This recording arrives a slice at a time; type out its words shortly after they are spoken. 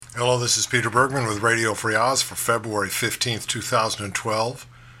Hello, this is Peter Bergman with Radio Free Oz for February 15th, 2012.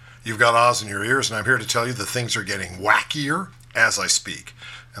 You've got Oz in your ears, and I'm here to tell you that things are getting wackier as I speak.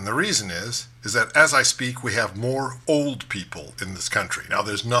 And the reason is that as I speak, we have more old people in this country. Now,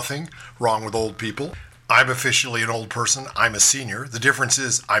 there's nothing wrong with old people. I'm officially an old person. I'm a senior. The difference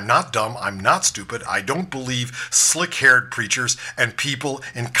is I'm not dumb. I'm not stupid. I don't believe slick-haired preachers and people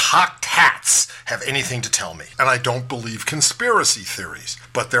in cocked hats have anything to tell me. And I don't believe conspiracy theories.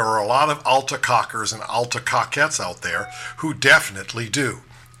 But there are a lot of alta-cockers and alta-cockettes out there who definitely do.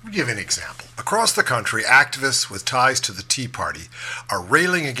 I'll give you an example. Across the country, activists with ties to the Tea Party are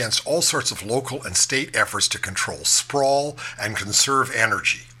railing against all sorts of local and state efforts to control sprawl and conserve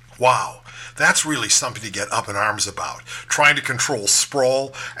energy. Wow. That's really something to get up in arms about, trying to control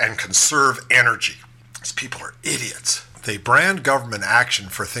sprawl and conserve energy. These people are idiots. They brand government action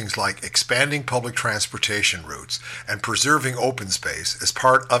for things like expanding public transportation routes and preserving open space as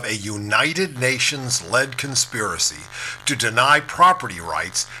part of a United Nations-led conspiracy to deny property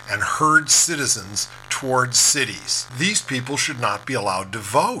rights and herd citizens towards cities. These people should not be allowed to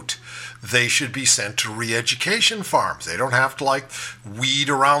vote. They should be sent to re-education farms. They don't have to weed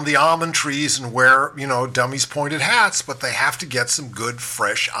around the almond trees and wear, dummies pointed hats, but they have to get some good,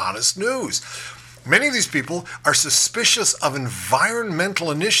 fresh, honest news. Many of these people are suspicious of environmental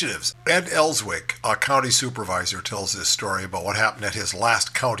initiatives. Ed Ellswick, a county supervisor, tells this story about what happened at his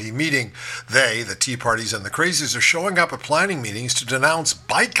last county meeting. They, the Tea Parties and the Crazies, are showing up at planning meetings to denounce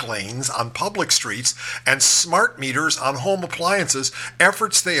bike lanes on public streets and smart meters on home appliances,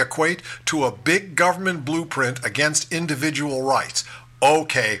 efforts they equate to a big government blueprint against individual rights.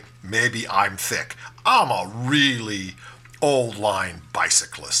 Okay, maybe I'm thick. I'm a really old line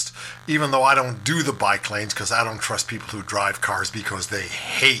bicyclist, even though I don't do the bike lanes because I don't trust people who drive cars because they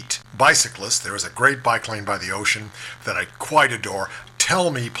hate bicyclists. There is a great bike lane by the ocean that I quite adore. Tell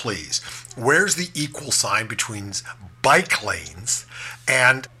me, please, where's the equal sign between bike lanes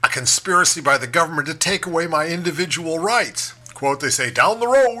and a conspiracy by the government to take away my individual rights? Quote, they say, down the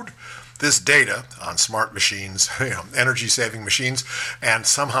road, this data on smart machines, energy-saving machines, and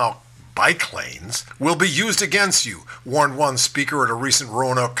somehow bike lanes will be used against you, warned one speaker at a recent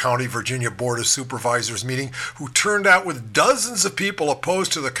Roanoke County, Virginia Board of Supervisors meeting, who turned out with dozens of people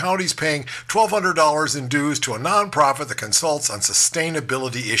opposed to the county's paying $1,200 in dues to a nonprofit that consults on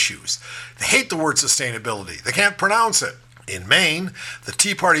sustainability issues. They hate the word sustainability. They can't pronounce it. In Maine, the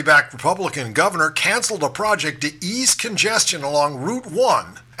Tea Party-backed Republican governor canceled a project to ease congestion along Route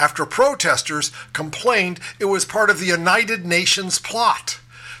 1 after protesters complained it was part of the United Nations plot.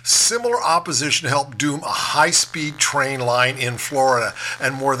 Similar opposition helped doom a high-speed train line in Florida,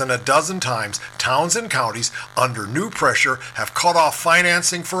 and more than a dozen times, towns and counties, under new pressure, have cut off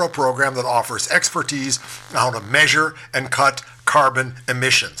financing for a program that offers expertise on how to measure and cut carbon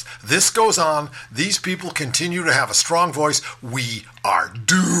emissions. This goes on. These people continue to have a strong voice. We are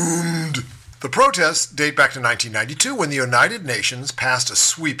doomed. The protests date back to 1992 when the United Nations passed a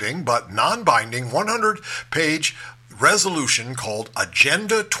sweeping but non-binding 100-page resolution called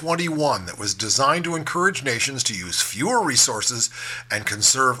Agenda 21 that was designed to encourage nations to use fewer resources and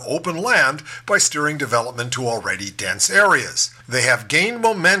conserve open land by steering development to already dense areas. They have gained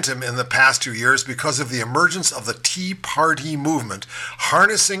momentum in the past 2 years because of the emergence of the Tea Party movement,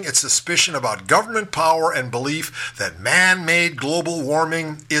 harnessing its suspicion about government power and belief that man-made global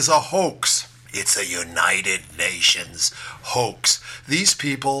warming is a hoax. It's a United Nations hoax. These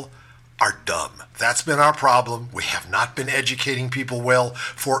people are dumb. That's been our problem. We have not been educating people well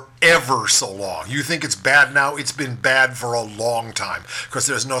for ever so long. You think it's bad now? It's been bad for a long time because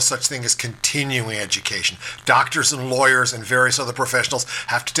there's no such thing as continuing education. Doctors and lawyers and various other professionals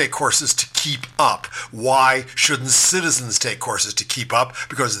have to take courses to keep up. Why shouldn't citizens take courses to keep up?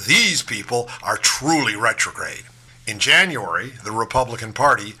 Because these people are truly retrograde. In January, the Republican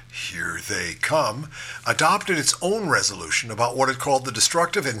Party, here they come, adopted its own resolution about what it called the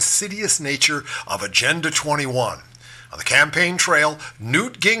destructive, insidious nature of Agenda 21. On the campaign trail,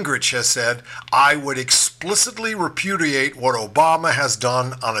 Newt Gingrich has said, I would explicitly repudiate what Obama has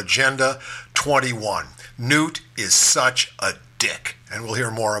done on Agenda 21. Newt is such a dick, and we'll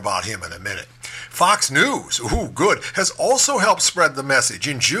hear more about him in a minute. Fox News, has also helped spread the message.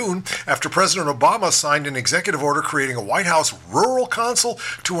 In June, after President Obama signed an executive order creating a White House Rural Council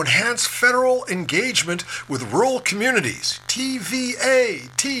to enhance federal engagement with rural communities, TVA,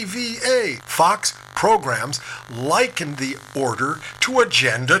 Fox programs likened the order to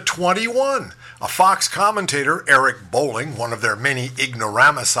Agenda 21. A Fox commentator, Eric Bolling, one of their many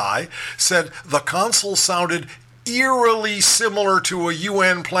ignoramusi, said the council sounded eerily similar to a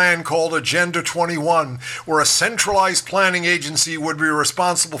UN plan called Agenda 21, where a centralized planning agency would be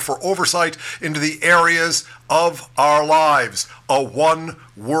responsible for oversight into the areas of our lives. A one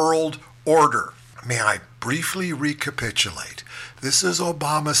world order. May I briefly recapitulate? This is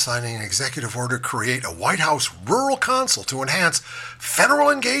Obama signing an executive order to create a White House Rural Council to enhance federal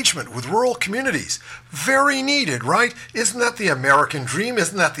engagement with rural communities. Very needed, right? Isn't that the American dream?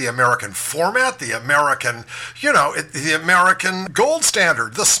 Isn't that the American format? The American, the American gold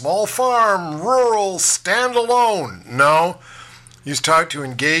standard, the small farm, rural, standalone. No, you start to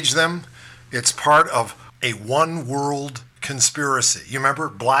engage them. It's part of a one world conspiracy. You remember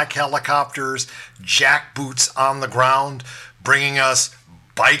black helicopters, jackboots on the ground, bringing us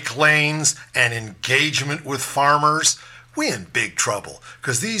bike lanes and engagement with farmers? We in big trouble,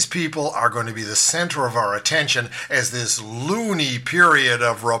 because these people are going to be the center of our attention as this loony period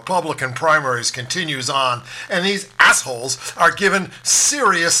of Republican primaries continues on, and these assholes are given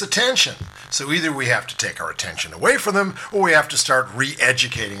serious attention. So either we have to take our attention away from them, or we have to start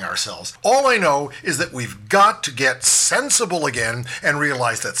re-educating ourselves. All I know is that we've got to get sensible again and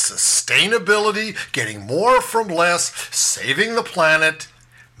realize that sustainability, getting more from less, saving the planet,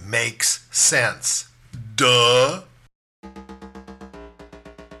 makes sense. Duh.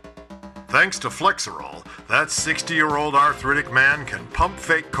 Thanks to Flexerol, that 60-year-old arthritic man can pump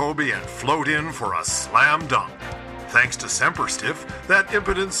fake Kobe and float in for a slam dunk. Thanks to Semperstiff, that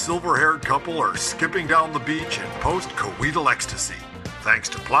impotent silver-haired couple are skipping down the beach in post-coital ecstasy. Thanks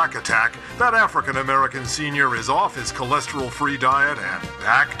to Plaque Attack, that African-American senior is off his cholesterol-free diet and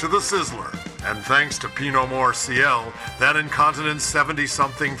back to the Sizzler. And thanks to Pinot Noir CL, that incontinent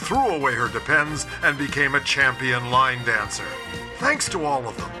 70-something threw away her Depends and became a champion line dancer. Thanks to all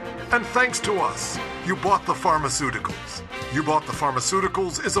of them. And thanks to us, you bought the pharmaceuticals. You Bought the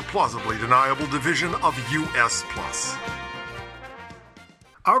Pharmaceuticals is a plausibly deniable division of U.S.PLUS.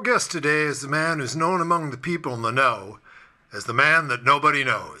 Our guest today is the man who's known among the people in the know as the man that nobody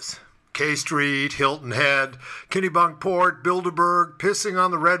knows. K Street, Hilton Head, Kennebunkport, Bilderberg, pissing on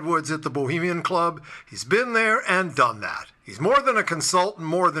the redwoods at the Bohemian Club. He's been there and done that. He's more than a consultant,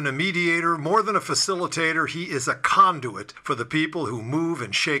 more than a mediator, more than a facilitator. He is a conduit for the people who move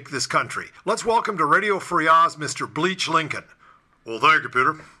and shake this country. Let's welcome to Radio Free Oz, Mr. Bleach Lincoln. Well, thank you,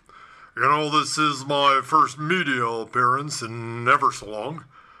 Peter. This is my first media appearance in ever so long.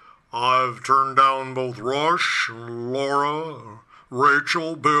 I've turned down both Rush, Laura,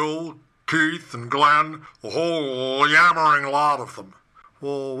 Rachel, Bill, Keith, and Glenn, the whole yammering lot of them.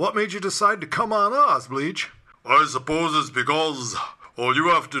 Well, what made you decide to come on Oz, Bleach? I suppose it's because all you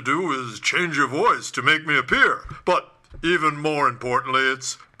have to do is change your voice to make me appear. But even more importantly,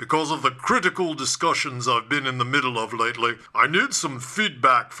 it's because of the critical discussions I've been in the middle of lately. I need some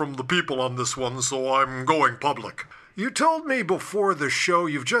feedback from the people on this one, so I'm going public. You told me before the show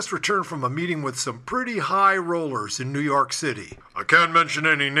you've just returned from a meeting with some pretty high rollers in New York City. I can't mention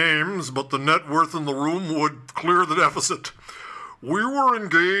any names, but the net worth in the room would clear the deficit. We were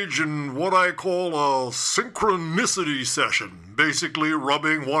engaged in what I call a synchronicity session, basically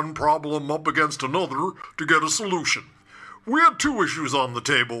rubbing one problem up against another to get a solution. We had two issues on the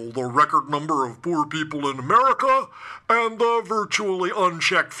table: the record number of poor people in America and the virtually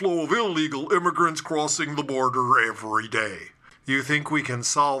unchecked flow of illegal immigrants crossing the border every day. You think we can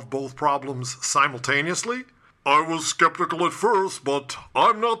solve both problems simultaneously? I was skeptical at first, but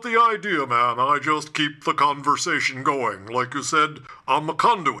I'm not the idea man. I just keep the conversation going. Like you said, I'm a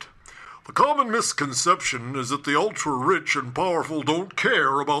conduit. The common misconception is that the ultra-rich and powerful don't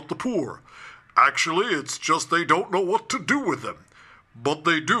care about the poor. Actually, it's just they don't know what to do with them. But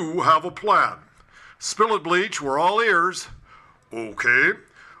they do have a plan. Spill it, Bleach. We're all ears. Okay.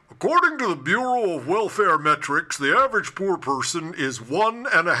 According to the Bureau of Welfare Metrics, the average poor person is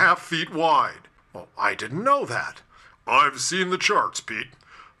 1.5 feet wide. Well, I didn't know that. I've seen the charts, Pete.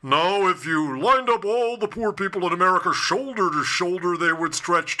 Now, if you lined up all the poor people in America shoulder to shoulder, they would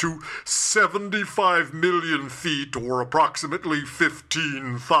stretch to 75 million feet, or approximately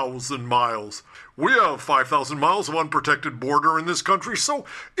 15,000 miles. We have 5,000 miles of unprotected border in this country, so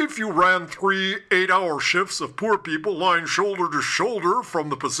if you ran 3 8-hour shifts of poor people lying shoulder to shoulder from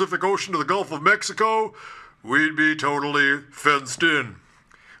the Pacific Ocean to the Gulf of Mexico, we'd be totally fenced in.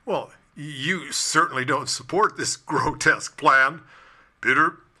 Well, you certainly don't support this grotesque plan.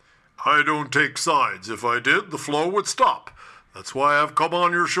 Peter, I don't take sides. If I did, the flow would stop. That's why I've come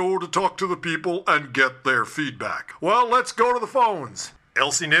on your show to talk to the people and get their feedback. Well, let's go to the phones.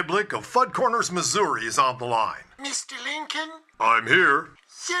 Elsie Niblick of Fudd Corners, Missouri is on the line. Mr. Lincoln? I'm here.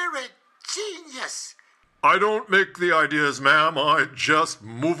 You're a genius. I don't make the ideas, ma'am. I just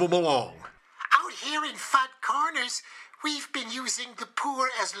move them along. How Out here in Fat Corners, we've been using the poor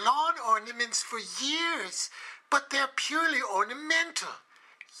as lawn ornaments for years, but they're purely ornamental.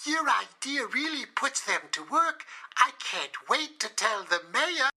 Your idea really puts them to work. I can't wait to tell the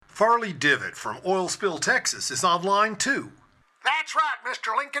mayor. Farley Divot from Oil Spill, Texas is online too. That's right,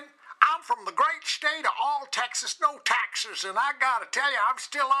 Mr. Lincoln. I'm from the great state of all Texas, no taxes, and I gotta tell you, I'm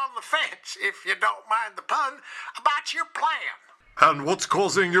still on the fence, if you don't mind the pun, about your plan. And what's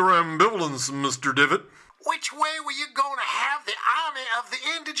causing your ambivalence, Mr. Divot? Which way were you going to have the army of the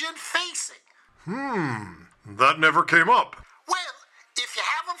indigent facing? That never came up. Well, if you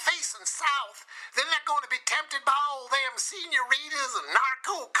have them facing south, then they're going to be tempted by all them senoritas and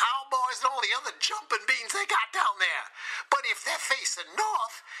narco cowboys and all the other jumping beans they got down there. But if they're facing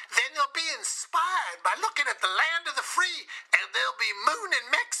north, then they'll be inspired by looking at the land of the free, and they'll be mooning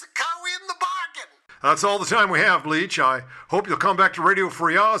Mexico in the bargain. That's all the time we have, Bleach. I hope you'll come back to Radio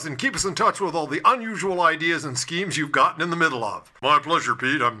Free Oz and keep us in touch with all the unusual ideas and schemes you've gotten in the middle of. My pleasure,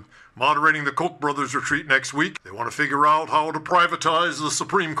 Pete. I'm moderating the Koch brothers retreat next week. They want to figure out how to privatize the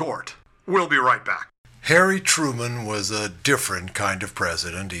Supreme Court. We'll be right back. Harry Truman was a different kind of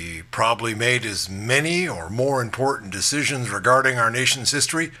president. He probably made as many or more important decisions regarding our nation's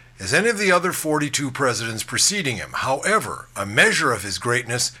history as any of the other 42 presidents preceding him. However, a measure of his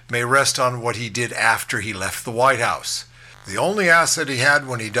greatness may rest on what he did after he left the White House. The only asset he had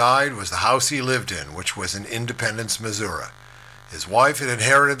when he died was the house he lived in, which was in Independence, Missouri. His wife had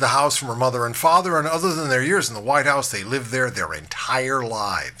inherited the house from her mother and father, and other than their years in the White House, they lived there their entire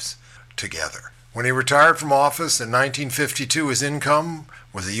lives together. When he retired from office in 1952, his income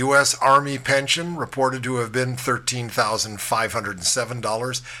was a U.S. Army pension reported to have been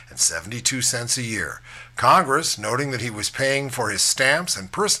 $13,507.72 a year. Congress, noting that he was paying for his stamps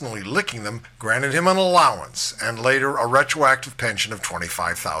and personally licking them, granted him an allowance and later a retroactive pension of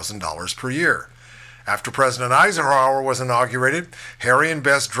 $25,000 per year. After President Eisenhower was inaugurated, Harry and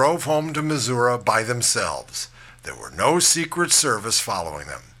Bess drove home to Missouri by themselves. There were no Secret Service following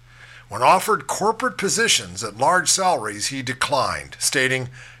them. When offered corporate positions at large salaries, he declined, stating,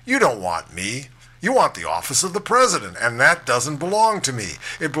 "You don't want me. You want the office of the president, and that doesn't belong to me.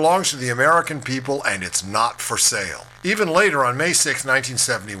 It belongs to the American people, and it's not for sale." Even later, on May 6,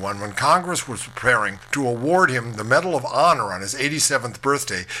 1971, when Congress was preparing to award him the Medal of Honor on his 87th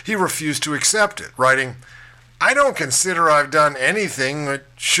birthday, he refused to accept it, writing, "I don't consider I've done anything that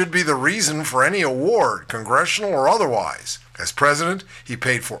should be the reason for any award, congressional or otherwise." As president, he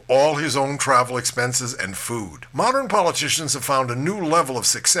paid for all his own travel expenses and food. Modern politicians have found a new level of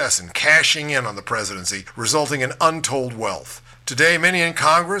success in cashing in on the presidency, resulting in untold wealth. Today, many in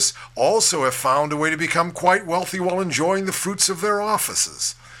Congress also have found a way to become quite wealthy while enjoying the fruits of their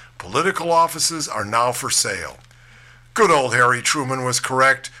offices. Political offices are now for sale. Good old Harry Truman was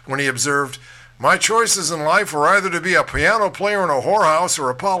correct when he observed, "My choices in life were either to be a piano player in a whorehouse or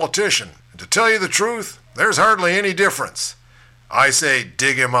a politician. And to tell you the truth, there's hardly any difference. I say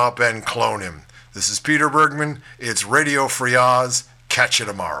dig him up and clone him." This is Peter Bergman. It's Radio Free Oz. Catch you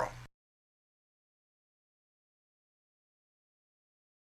tomorrow.